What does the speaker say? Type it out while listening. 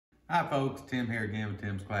Hi folks, Tim here again with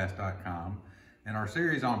timsclass.com. In our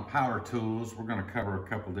series on power tools, we're going to cover a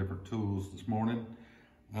couple different tools this morning.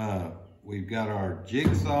 We've got our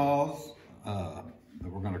jigsaws that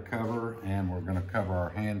we're going to cover, and we're going to cover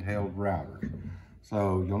our handheld routers.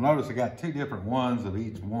 So you'll notice I got two different ones of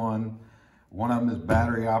each one. One of them is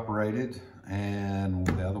battery operated and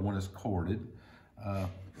the other one is corded.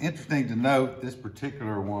 Interesting to note, this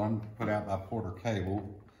particular one put out by Porter Cable.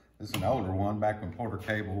 This is an older one, back when Porter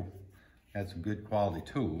Cable had some good quality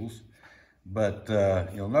tools. But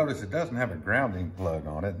you'll notice it doesn't have a grounding plug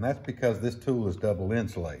on it, and that's because this tool is double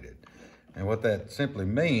insulated. And what that simply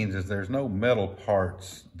means is there's no metal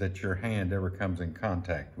parts that your hand ever comes in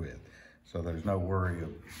contact with. So there's no worry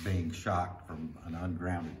of being shocked from an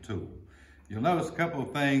ungrounded tool. You'll notice a couple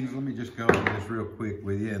of things. Let me just go over this real quick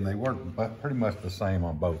with you, and they work pretty much the same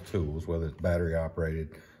on both tools, whether it's battery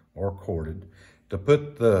operated or corded. To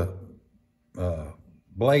put the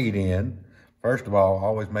blade in, first of all,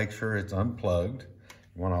 always make sure it's unplugged.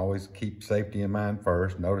 You want to always keep safety in mind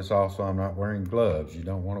first. Notice also I'm not wearing gloves. You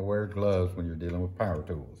don't want to wear gloves when you're dealing with power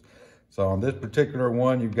tools. So on this particular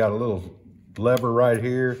one, you've got a little lever right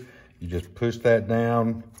here. You just push that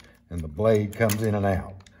down and the blade comes in and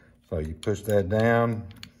out. So you push that down.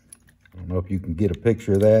 I don't know if you can get a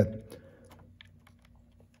picture of that.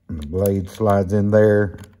 And the blade slides in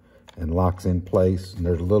there and locks in place. And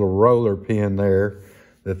there's a little roller pin there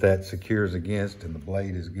that secures against, and the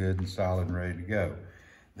blade is good and solid and ready to go.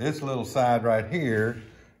 This little side right here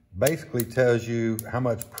basically tells you how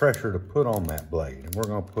much pressure to put on that blade. And we're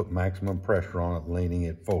gonna put maximum pressure on it, leaning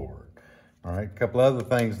it forward. All right, a couple other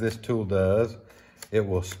things this tool does. It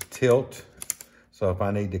will tilt. So if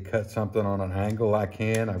I need to cut something on an angle, I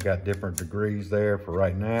can. I've got different degrees there. For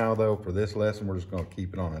right now though, for this lesson, we're just gonna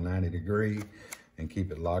keep it on a 90 degree and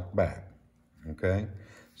keep it locked back, okay?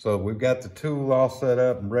 So we've got the tool all set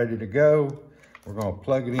up and ready to go. We're gonna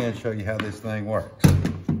plug it in and show you how this thing works.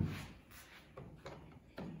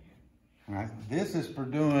 All right, this is for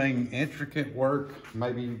doing intricate work.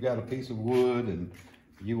 Maybe you've got a piece of wood and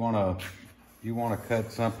you wanna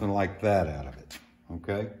cut something like that out of it,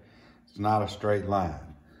 okay? It's not a straight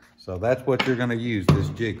line. So that's what you're gonna use this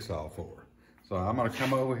jigsaw for. So I'm gonna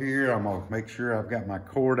come over here, I'm gonna make sure I've got my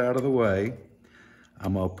cord out of the way.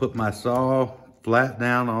 I'm gonna put my saw flat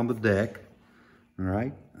down on the deck, all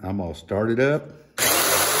right? I'm gonna start it up.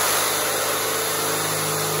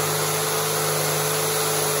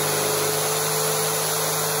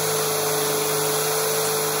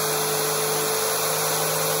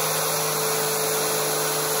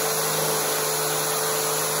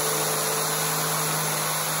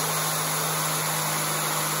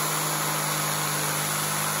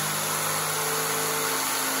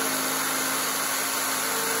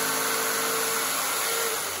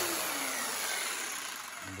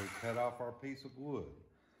 Cut off our piece of wood.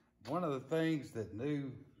 One of the things that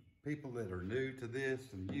people that are new to this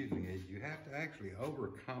and using it, you have to actually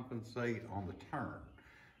overcompensate on the turn.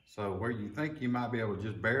 So where you think you might be able to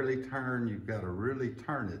just barely turn, you've got to really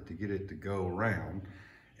turn it to get it to go around.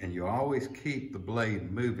 And you always keep the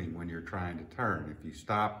blade moving when you're trying to turn. If you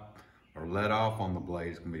stop or let off on the blade,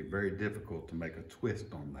 it's going to be very difficult to make a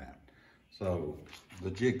twist on that. So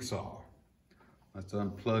the jigsaw. Let's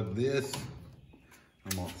unplug this.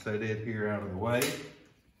 I'm gonna set it here out of the way.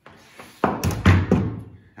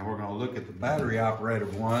 And we're gonna look at the battery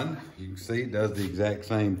operated one. You can see it does the exact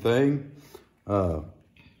same thing.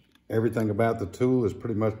 Everything about the tool is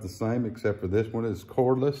pretty much the same, except for this one is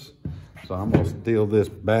cordless. So I'm gonna steal this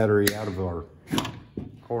battery out of our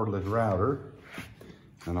cordless router.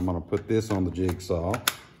 And I'm gonna put this on the jigsaw.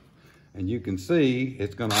 And you can see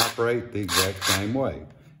it's gonna operate the exact same way.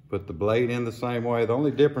 Put the blade in the same way. The only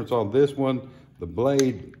difference on this one, the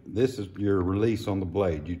blade, this is your release on the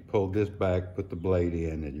blade. You pull this back, put the blade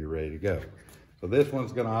in, and you're ready to go. So this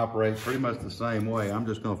one's gonna operate pretty much the same way. I'm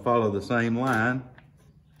just gonna follow the same line.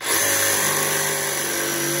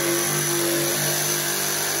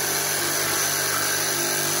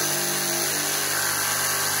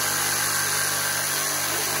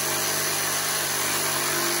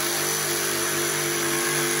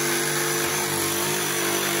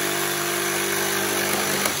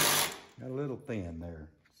 Thin there,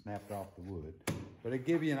 snapped off the wood, but it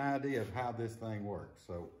gives you an idea of how this thing works.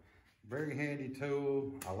 So very handy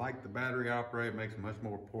tool. I like the battery operated, makes it much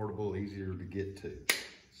more portable, easier to get to.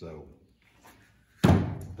 So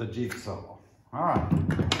the jigsaw. All right,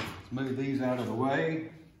 let's move these out of the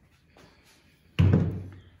way. And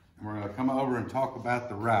we're gonna come over and talk about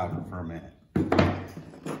the router for a minute.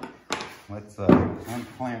 Let's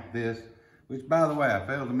unclamp this. Which, by the way, I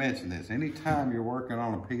failed to mention this. Anytime you're working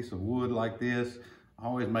on a piece of wood like this,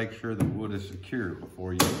 always make sure the wood is secure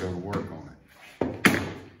before you go to work on it.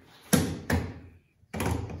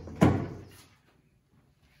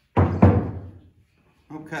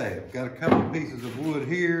 Okay, got a couple pieces of wood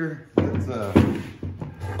here. Let's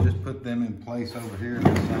just put them in place over here in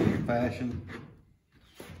the same fashion.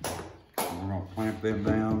 We're gonna clamp them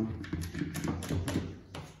down.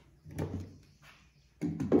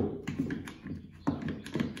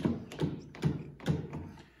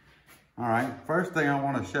 All right, first thing I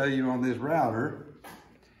want to show you on this router,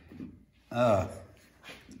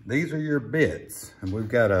 these are your bits, and we've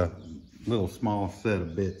got a little small set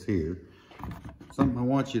of bits here. Something I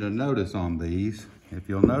want you to notice on these, if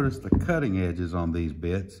you'll notice the cutting edges on these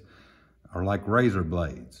bits are like razor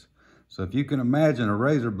blades. So if you can imagine a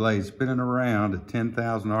razor blade spinning around at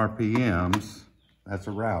 10,000 RPMs, that's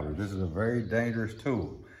a router. This is a very dangerous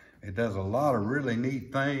tool. It does a lot of really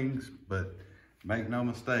neat things, but make no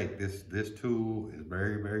mistake, this tool is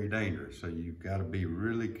very, very dangerous. So you've got to be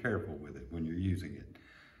really careful with it when you're using it.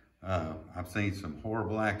 I've seen some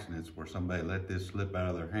horrible accidents where somebody let this slip out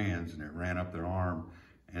of their hands and it ran up their arm,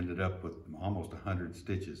 ended up with almost 100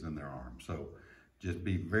 stitches in their arm. So just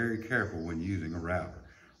be very careful when using a router.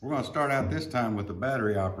 We're going to start out this time with the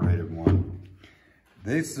battery operated one.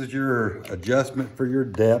 This is your adjustment for your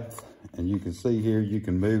depth, and you can see here you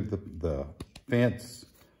can move the fence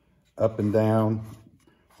up and down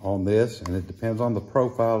on this, and it depends on the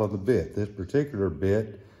profile of the bit. This particular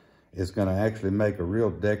bit is going to actually make a real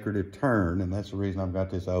decorative turn, and that's the reason I've got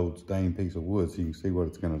this old stained piece of wood so you can see what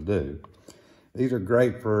it's going to do. These are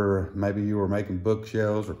great for maybe you were making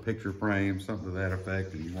bookshelves or picture frames, something to that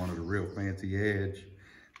effect, and you wanted a real fancy edge.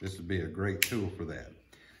 This would be a great tool for that.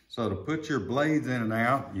 So to put your blades in and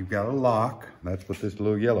out, you've got a lock. That's what this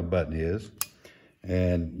little yellow button is.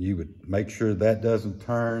 And you would make sure that doesn't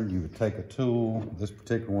turn. You would take a tool. This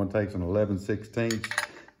particular one takes an 11/16,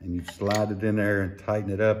 and you slide it in there and tighten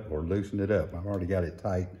it up or loosen it up. I've already got it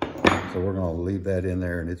tight, so we're gonna leave that in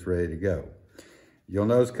there and it's ready to go. You'll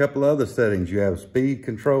notice a couple other settings. You have a speed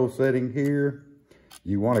control setting here.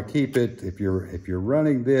 You wanna keep it, if you're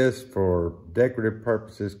running this for decorative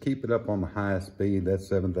purposes, keep it up on the highest speed. That's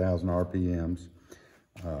 7,000 RPMs.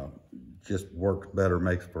 Just works better,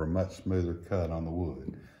 makes for a much smoother cut on the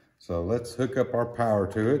wood. So let's hook up our power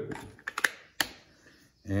to it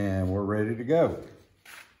and we're ready to go.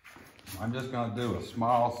 I'm just going to do a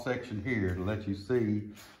small section here to let you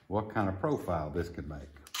see what kind of profile this could make.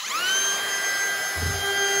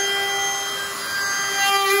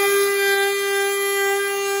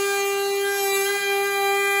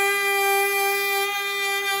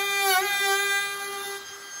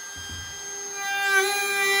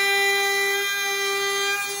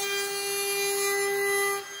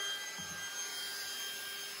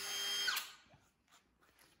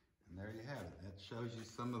 Shows you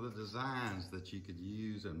some of the designs that you could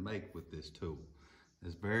use and make with this tool.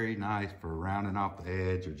 It's very nice for rounding off the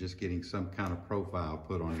edge or just getting some kind of profile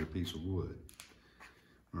put on your piece of wood.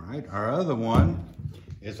 All right, our other one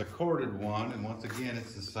is a corded one, and once again,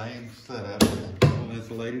 it's the same setup. Full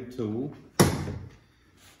insulated tool. Let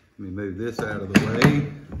me move this out of the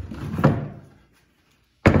way.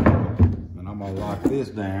 And I'm gonna lock this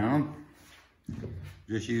down.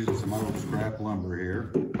 Just using some old scrap lumber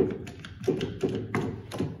here.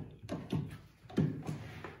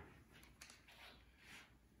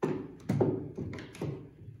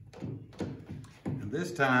 And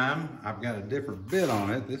this time I've got a different bit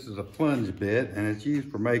on it. This is a plunge bit, and it's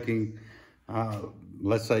used for making,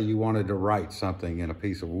 let's say you wanted to write something in a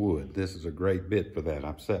piece of wood. This is a great bit for that.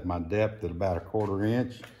 I've set my depth at about 1/4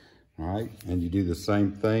 inch. All right, and you do the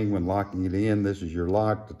same thing when locking it in. This is your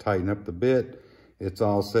lock to tighten up the bit. It's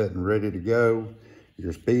all set and ready to go.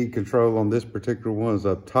 Your speed control on this particular one is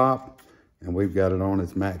up top, and we've got it on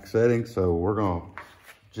its max setting. So we're gonna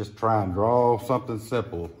just try and draw something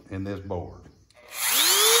simple in this board.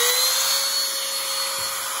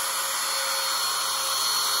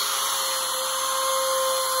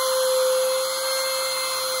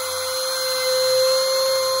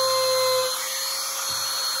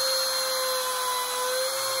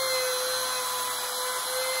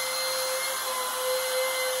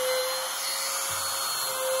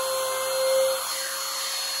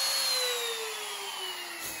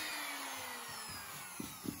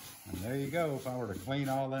 There you go. If I were to clean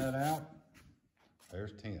all that out,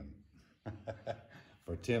 there's Tim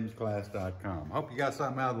for timsclass.com. Hope you got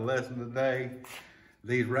something out of the lesson today.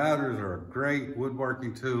 These routers are a great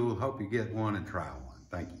woodworking tool. Hope you get one and try one.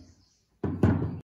 Thank you.